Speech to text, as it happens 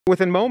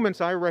Within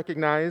moments, I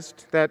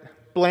recognized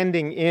that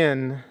blending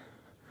in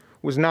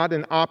was not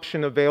an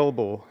option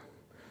available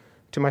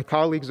to my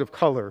colleagues of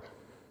color.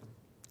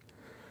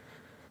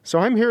 So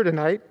I'm here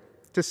tonight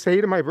to say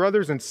to my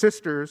brothers and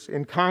sisters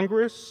in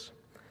Congress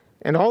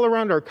and all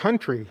around our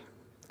country,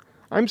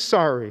 I'm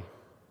sorry.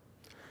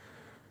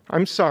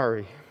 I'm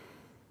sorry.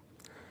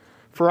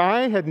 For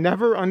I had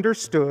never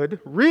understood,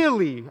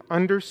 really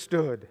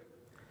understood,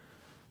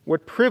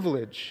 what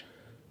privilege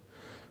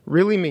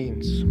really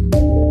means.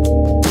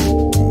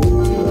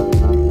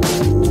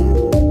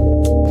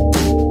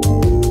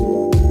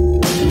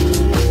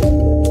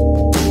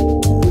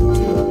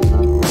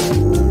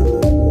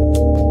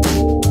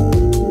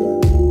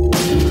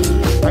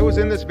 I was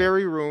in this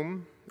very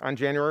room on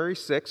January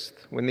 6th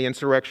when the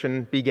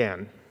insurrection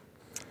began.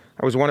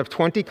 I was one of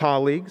 20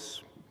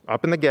 colleagues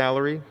up in the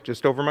gallery,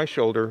 just over my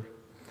shoulder,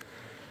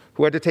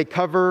 who had to take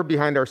cover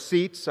behind our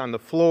seats on the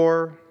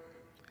floor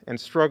and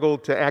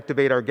struggled to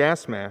activate our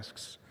gas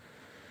masks.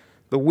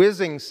 The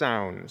whizzing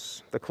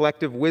sounds, the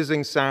collective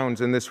whizzing sounds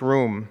in this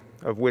room,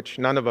 of which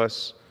none of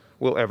us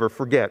will ever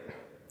forget.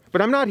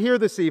 But I'm not here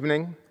this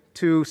evening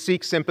to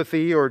seek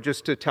sympathy or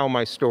just to tell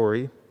my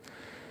story,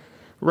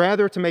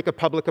 rather to make a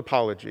public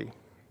apology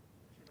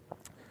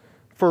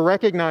for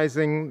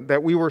recognizing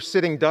that we were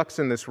sitting ducks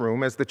in this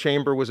room as the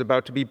chamber was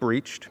about to be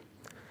breached.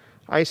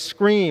 I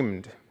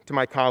screamed to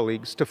my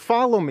colleagues to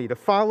follow me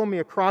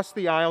across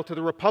the aisle to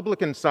the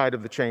Republican side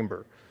of the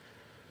chamber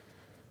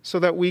so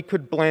that we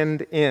could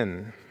blend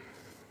in,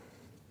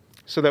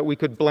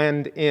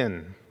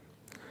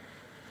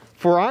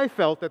 For I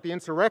felt that the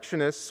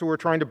insurrectionists who were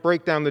trying to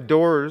break down the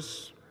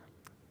doors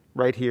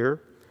right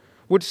here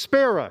would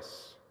spare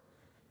us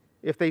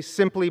if they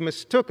simply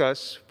mistook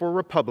us for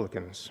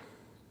Republicans.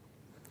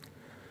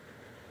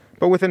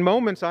 But within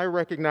moments, I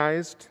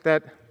recognized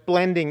that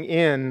blending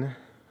in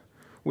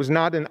was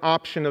not an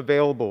option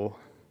available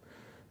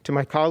to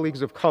my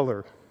colleagues of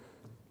color.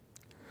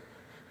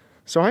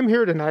 So I'm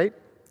here tonight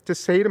to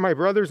say to my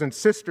brothers and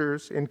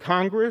sisters in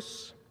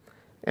Congress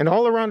and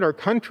all around our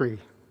country,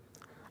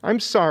 I'm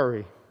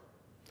sorry.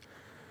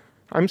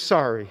 I'm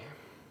sorry.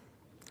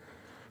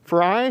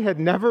 For I had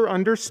never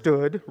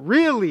understood,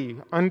 really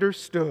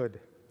understood,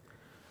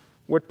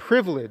 what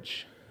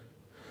privilege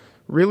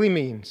really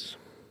means.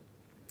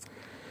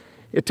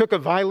 It took a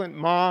violent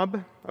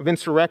mob of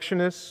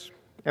insurrectionists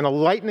and a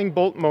lightning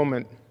bolt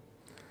moment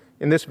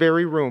in this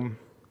very room.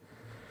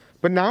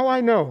 But now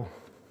I know.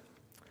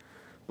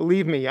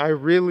 Believe me, I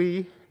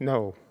really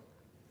know.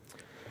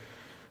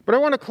 But I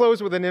want to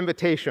close with an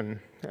invitation,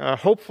 a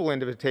hopeful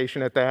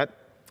invitation at that,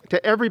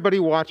 to everybody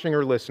watching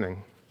or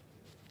listening.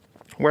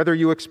 Whether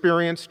you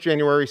experienced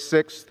January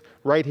 6th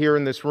right here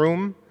in this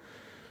room,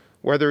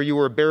 whether you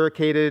were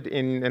barricaded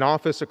in an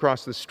office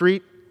across the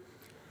street,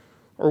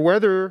 or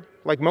whether,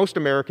 like most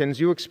Americans,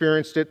 you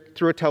experienced it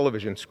through a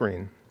television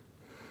screen.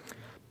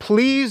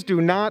 Please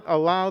do not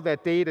allow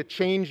that day to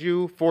change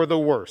you for the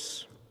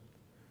worse.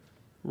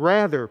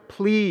 Rather,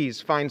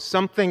 please find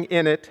something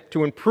in it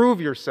to improve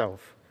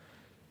yourself,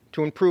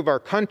 to improve our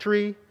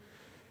country,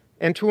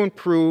 and to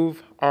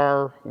improve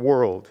our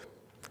world.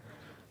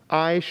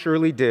 I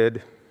surely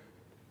did,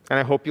 and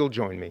I hope you'll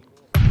join me.